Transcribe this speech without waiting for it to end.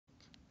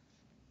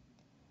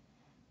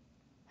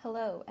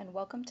Hello, and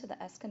welcome to the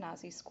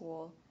Eskenazi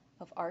School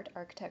of Art,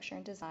 Architecture,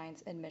 and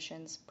Design's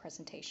admissions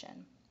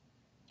presentation.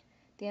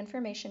 The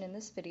information in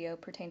this video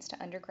pertains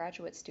to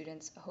undergraduate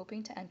students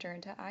hoping to enter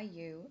into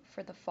IU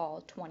for the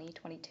fall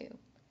 2022.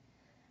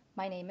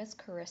 My name is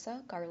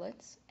Carissa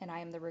Garlitz, and I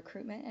am the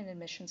recruitment and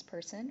admissions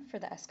person for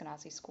the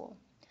Eskenazi School.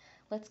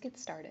 Let's get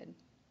started.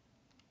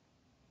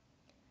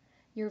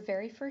 Your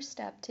very first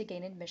step to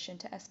gain admission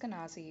to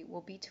Eskenazi will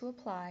be to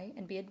apply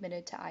and be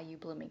admitted to IU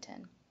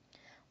Bloomington.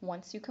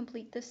 Once you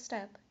complete this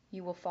step,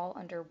 you will fall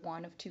under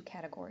one of two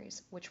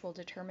categories, which will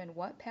determine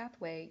what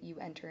pathway you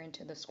enter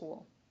into the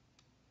school.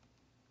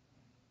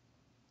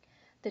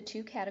 The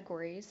two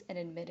categories an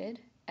admitted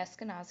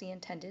Eskenazi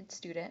intended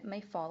student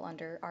may fall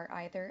under are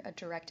either a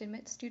direct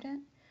admit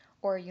student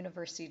or a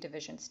university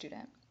division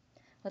student.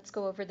 Let's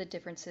go over the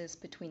differences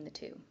between the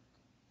two.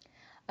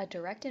 A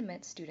direct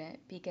admit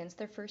student begins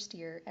their first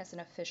year as an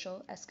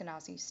official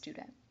Eskenazi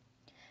student.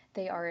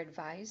 They are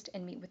advised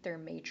and meet with their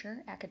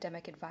major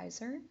academic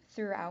advisor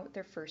throughout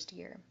their first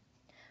year.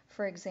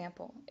 For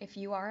example, if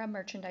you are a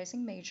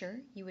merchandising major,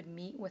 you would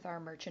meet with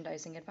our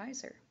merchandising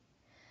advisor.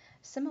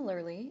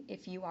 Similarly,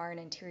 if you are an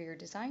interior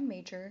design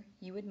major,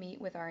 you would meet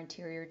with our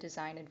interior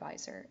design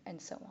advisor, and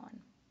so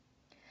on.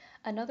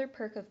 Another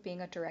perk of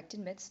being a direct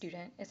admit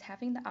student is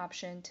having the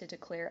option to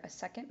declare a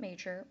second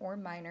major or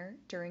minor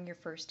during your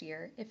first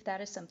year if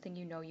that is something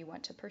you know you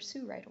want to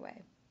pursue right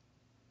away.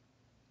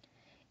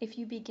 If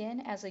you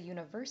begin as a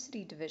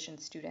university division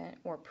student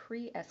or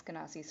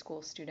pre-Eskenazi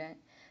school student,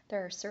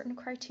 there are certain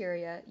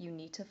criteria you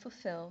need to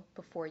fulfill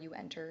before you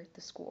enter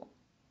the school.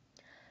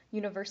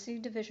 University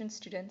division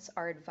students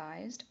are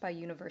advised by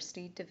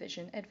university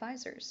division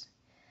advisors.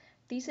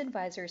 These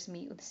advisors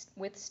meet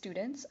with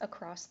students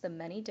across the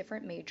many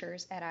different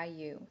majors at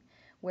IU,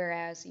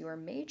 whereas your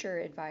major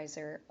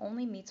advisor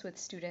only meets with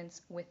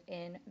students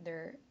within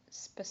their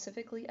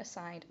specifically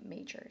assigned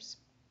majors.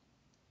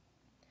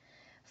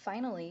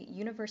 Finally,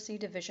 university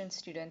division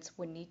students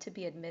would need to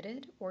be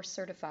admitted or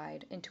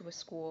certified into a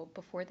school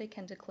before they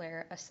can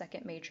declare a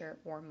second major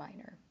or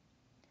minor.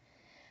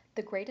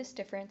 The greatest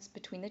difference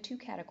between the two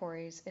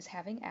categories is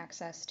having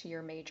access to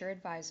your major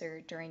advisor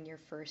during your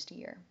first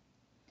year.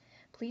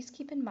 Please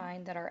keep in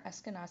mind that our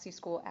Eskenazi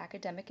School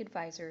academic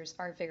advisors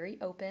are very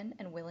open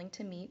and willing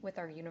to meet with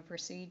our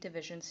university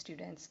division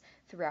students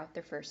throughout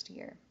their first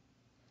year.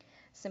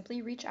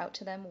 Simply reach out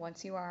to them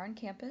once you are on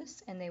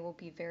campus, and they will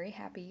be very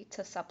happy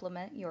to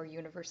supplement your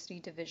university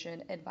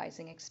division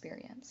advising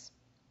experience.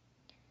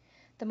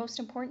 The most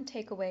important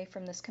takeaway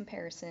from this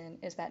comparison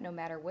is that no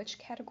matter which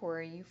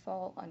category you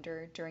fall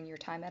under during your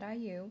time at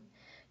IU,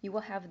 you will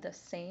have the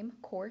same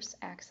course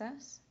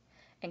access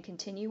and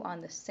continue on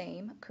the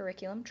same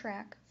curriculum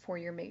track for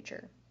your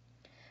major.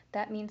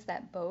 That means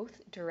that both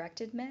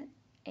direct admit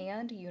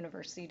and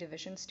university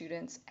division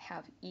students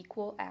have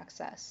equal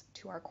access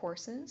to our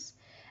courses,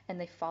 and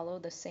they follow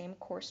the same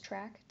course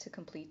track to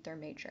complete their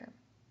major.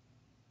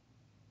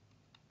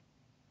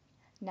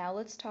 Now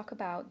let's talk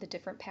about the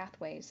different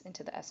pathways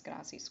into the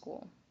Eskenazi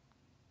School.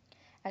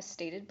 As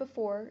stated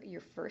before,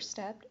 your first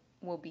step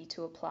will be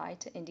to apply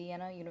to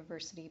Indiana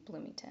University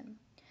Bloomington.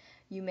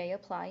 You may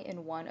apply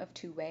in one of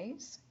two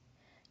ways.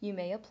 You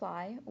may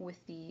apply with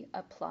the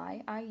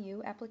Apply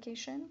IU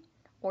application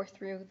or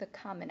through the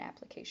Common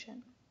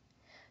application.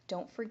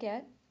 Don't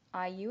forget,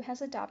 IU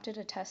has adopted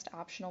a test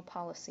optional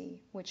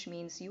policy, which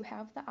means you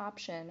have the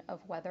option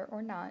of whether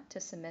or not to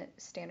submit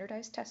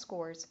standardized test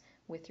scores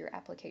with your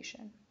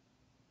application.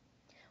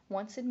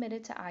 Once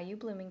admitted to IU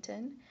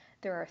Bloomington,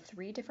 there are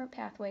 3 different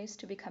pathways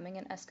to becoming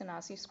an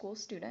Eskenazi School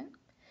student.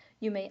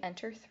 You may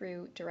enter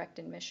through direct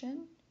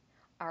admission,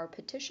 our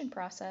petition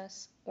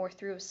process, or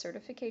through a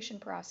certification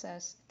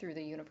process through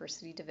the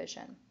university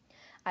division.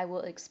 I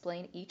will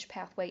explain each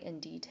pathway in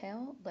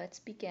detail. Let's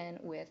begin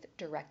with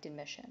direct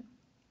admission.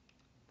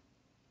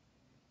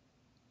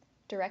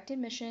 Direct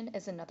admission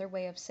is another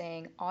way of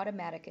saying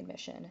automatic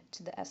admission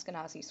to the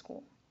Eskenazi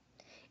School.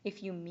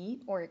 If you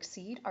meet or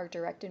exceed our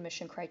direct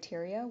admission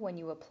criteria when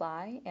you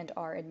apply and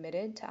are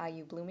admitted to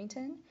IU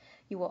Bloomington,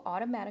 you will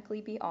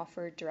automatically be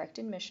offered direct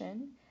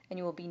admission, and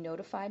you will be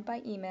notified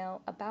by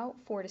email about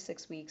 4 to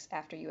 6 weeks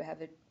after you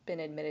have been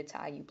admitted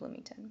to IU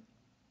Bloomington.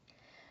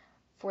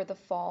 For the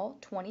fall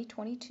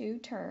 2022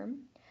 term,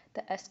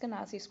 the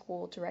Eskenazi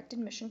School direct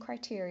admission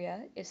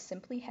criteria is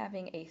simply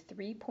having a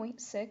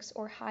 3.6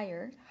 or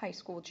higher high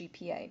school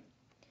GPA.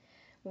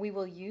 We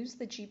will use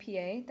the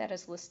GPA that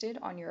is listed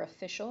on your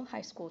official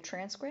high school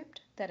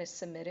transcript that is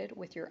submitted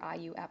with your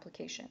IU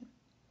application.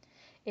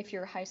 If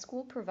your high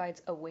school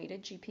provides a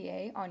weighted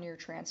GPA on your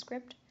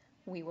transcript,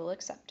 we will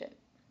accept it.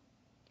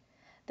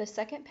 The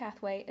second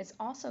pathway is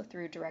also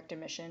through direct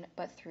admission,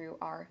 but through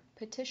our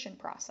petition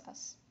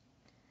process.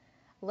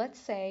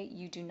 Let's say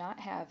you do not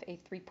have a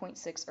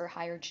 3.6 or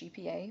higher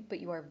GPA, but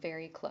you are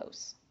very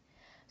close.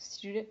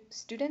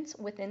 Students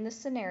within this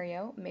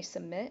scenario may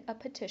submit a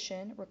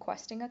petition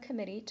requesting a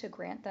committee to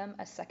grant them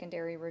a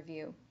secondary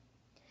review.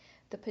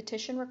 The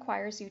petition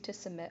requires you to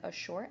submit a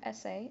short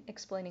essay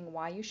explaining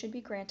why you should be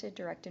granted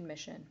direct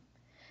admission.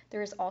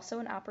 There is also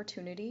an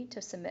opportunity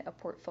to submit a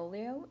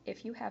portfolio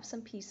if you have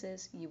some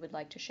pieces you would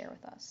like to share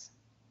with us.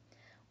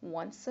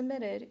 Once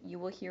submitted, you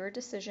will hear a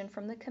decision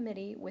from the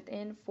committee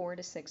within 4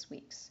 to 6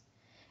 weeks.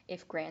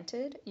 If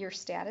granted, your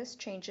status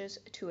changes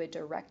to a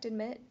direct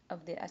admit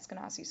of the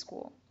Eskenazi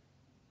School.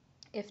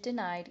 If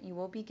denied, you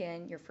will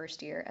begin your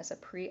first year as a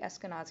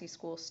pre-Eskenazi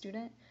School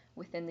student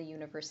within the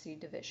University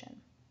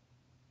Division.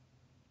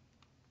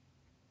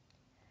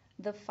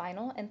 The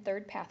final and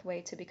third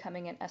pathway to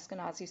becoming an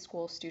Eskenazi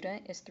School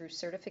student is through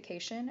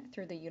certification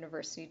through the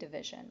University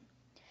Division.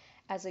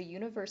 As a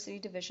University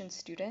Division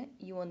student,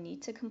 you will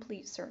need to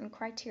complete certain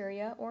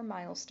criteria or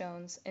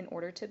milestones in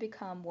order to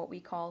become what we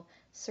call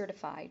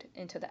certified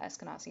into the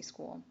Eskenazi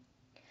School.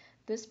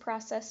 This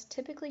process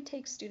typically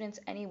takes students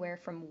anywhere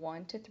from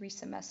 1 to 3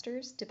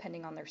 semesters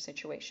depending on their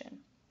situation.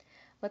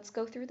 Let's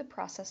go through the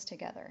process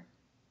together.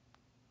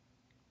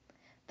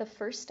 The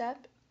first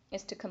step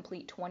is to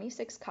complete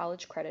 26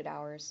 college credit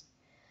hours.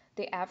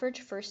 The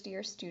average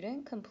first-year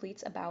student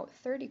completes about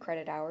 30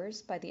 credit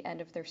hours by the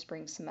end of their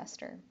spring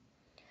semester.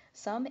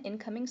 Some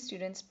incoming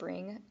students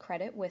bring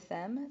credit with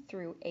them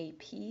through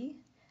AP,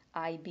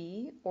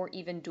 IB, or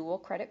even dual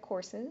credit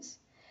courses,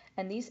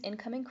 and these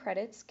incoming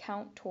credits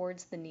count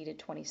towards the needed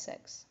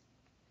 26.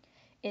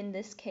 In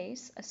this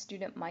case, a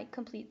student might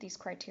complete these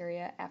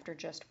criteria after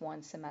just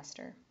 1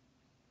 semester.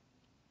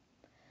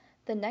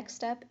 The next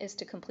step is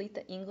to complete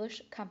the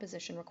English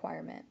composition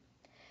requirement.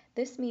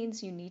 This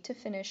means you need to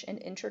finish an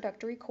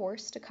introductory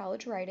course to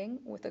college writing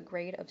with a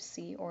grade of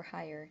C or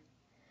higher.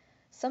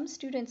 Some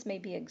students may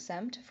be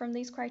exempt from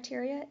these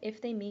criteria if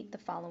they meet the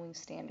following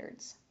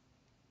standards.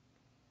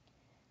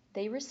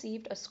 They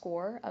received a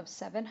score of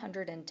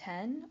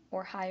 710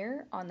 or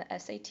higher on the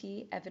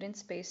SAT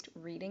evidence-based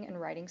reading and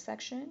writing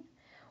section,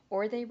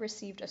 or they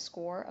received a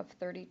score of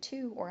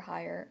 32 or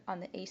higher on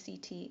the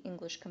ACT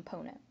English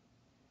component.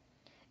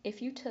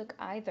 If you took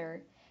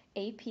either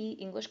AP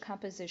English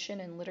Composition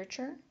and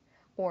Literature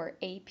or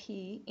AP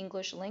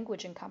English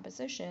Language and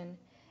Composition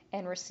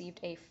and received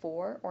a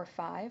 4 or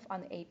 5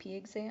 on the AP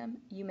exam,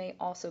 you may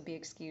also be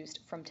excused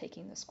from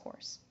taking this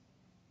course.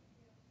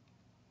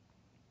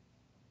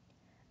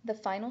 The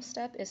final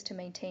step is to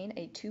maintain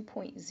a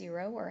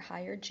 2.0 or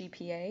higher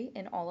GPA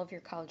in all of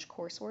your college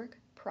coursework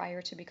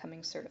prior to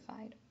becoming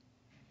certified.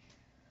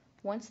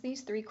 Once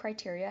these 3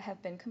 criteria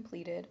have been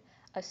completed,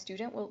 a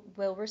student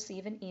will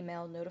receive an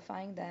email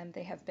notifying them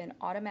they have been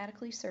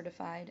automatically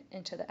certified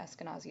into the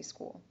Eskenazi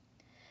School.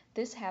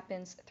 This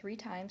happens 3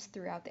 times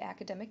throughout the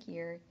academic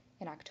year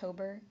in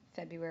October,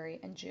 February,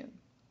 and June.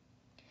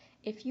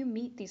 If you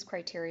meet these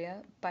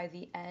criteria by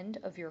the end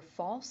of your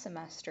fall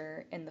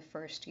semester in the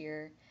first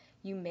year,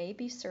 you may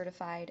be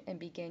certified and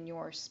begin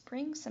your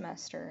spring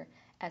semester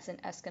as an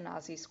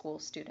Eskenazi School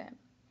student.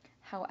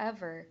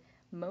 However,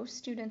 most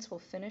students will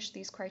finish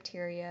these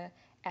criteria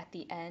at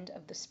the end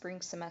of the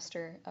spring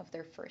semester of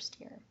their first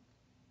year.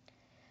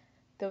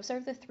 Those are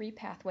the 3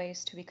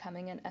 pathways to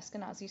becoming an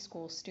Eskenazi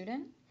School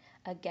student.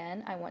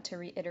 Again, I want to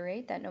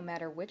reiterate that no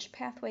matter which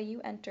pathway you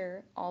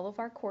enter, all of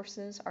our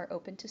courses are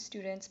open to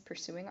students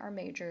pursuing our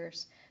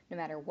majors, no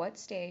matter what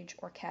stage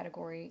or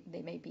category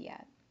they may be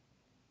at.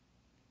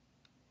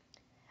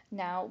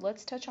 Now,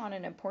 let's touch on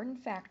an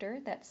important factor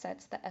that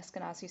sets the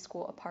Eskenazi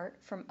School apart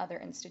from other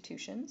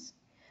institutions.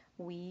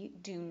 We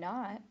do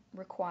not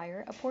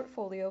require a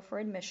portfolio for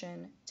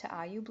admission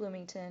to IU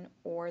Bloomington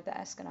or the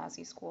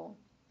Eskenazi School.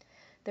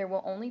 There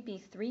will only be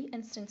 3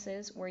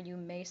 instances where you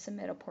may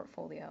submit a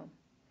portfolio.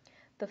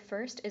 The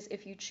first is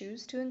if you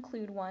choose to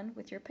include one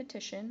with your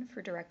petition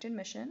for direct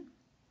admission.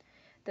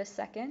 The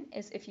second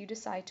is if you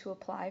decide to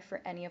apply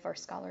for any of our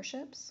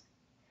scholarships.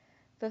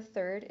 The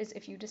third is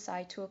if you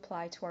decide to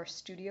apply to our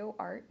Studio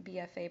Art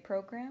BFA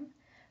program,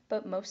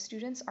 but most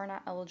students are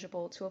not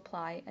eligible to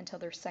apply until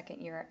their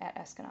second year at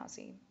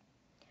Eskenazi.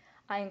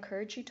 I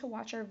encourage you to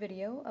watch our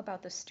video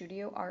about the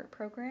Studio Art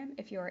program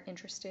if you are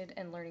interested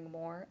in learning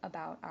more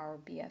about our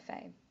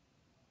BFA.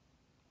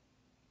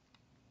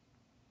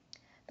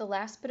 The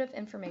last bit of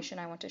information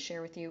I want to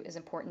share with you is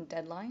important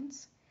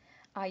deadlines.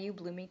 IU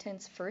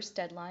Bloomington's first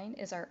deadline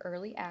is our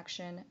early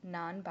action,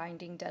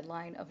 non-binding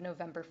deadline of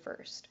November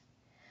 1st.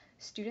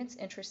 Students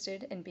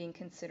interested in being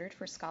considered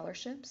for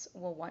scholarships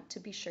will want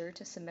to be sure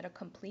to submit a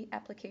complete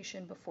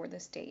application before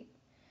this date.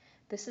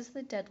 This is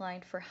the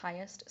deadline for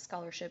highest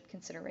scholarship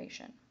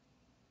consideration.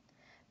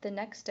 The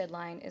next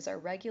deadline is our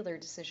regular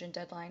decision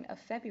deadline of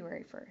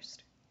February 1st.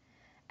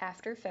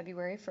 After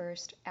February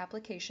 1st,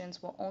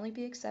 applications will only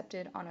be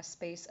accepted on a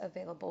space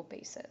available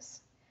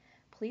basis.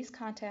 Please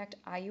contact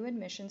IU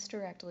Admissions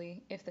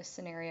directly if this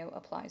scenario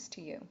applies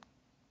to you.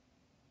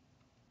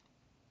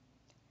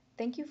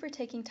 Thank you for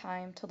taking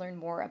time to learn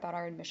more about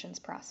our admissions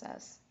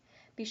process.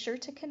 Be sure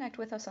to connect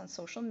with us on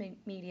social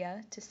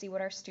media to see what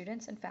our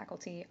students and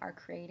faculty are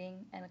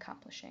creating and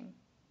accomplishing.